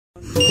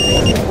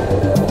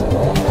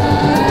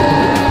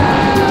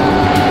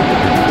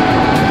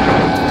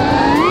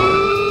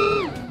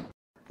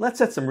Let's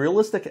set some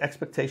realistic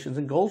expectations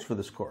and goals for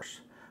this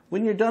course.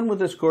 When you're done with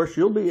this course,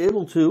 you'll be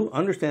able to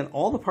understand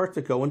all the parts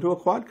that go into a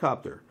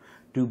quadcopter,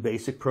 do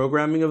basic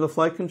programming of the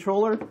flight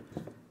controller,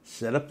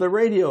 set up the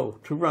radio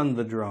to run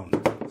the drone,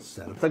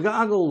 set up the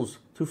goggles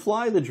to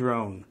fly the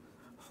drone,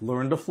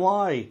 learn to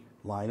fly,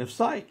 line of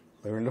sight,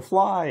 learn to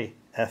fly,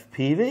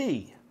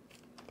 FPV.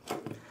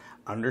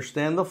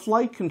 Understand the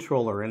flight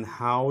controller and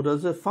how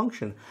does it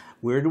function.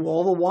 Where do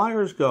all the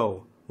wires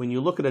go? When you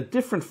look at a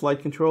different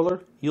flight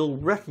controller, you'll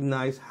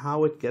recognize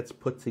how it gets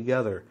put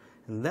together.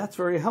 And that's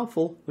very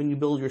helpful when you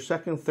build your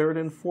second, third,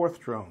 and fourth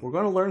drone. We're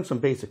going to learn some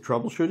basic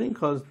troubleshooting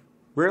because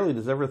rarely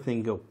does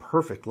everything go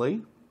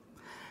perfectly.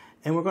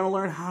 And we're going to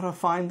learn how to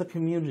find the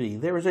community.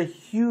 There is a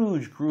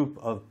huge group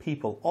of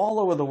people all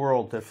over the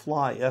world that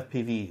fly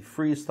FPV,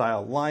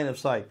 freestyle, line of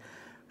sight,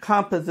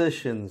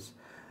 compositions,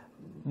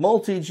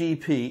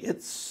 multi-GP.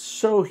 It's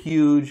so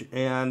huge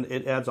and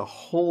it adds a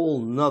whole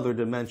nother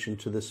dimension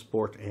to this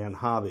sport and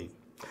hobby.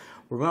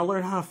 We're going to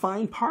learn how to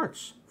find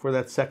parts for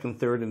that second,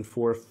 third, and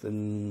fourth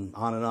and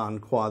on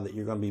quad that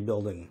you're going to be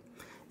building.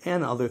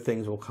 And other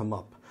things will come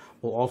up.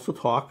 We'll also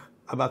talk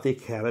about the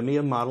Academy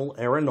of Model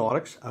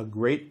Aeronautics, a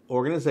great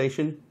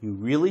organization. You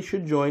really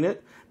should join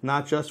it,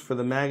 not just for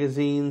the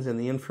magazines and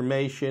the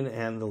information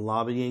and the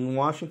lobbying in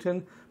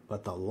Washington,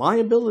 but the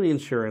liability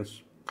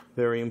insurance,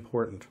 very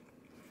important.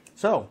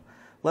 So,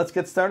 let's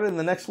get started in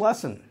the next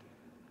lesson.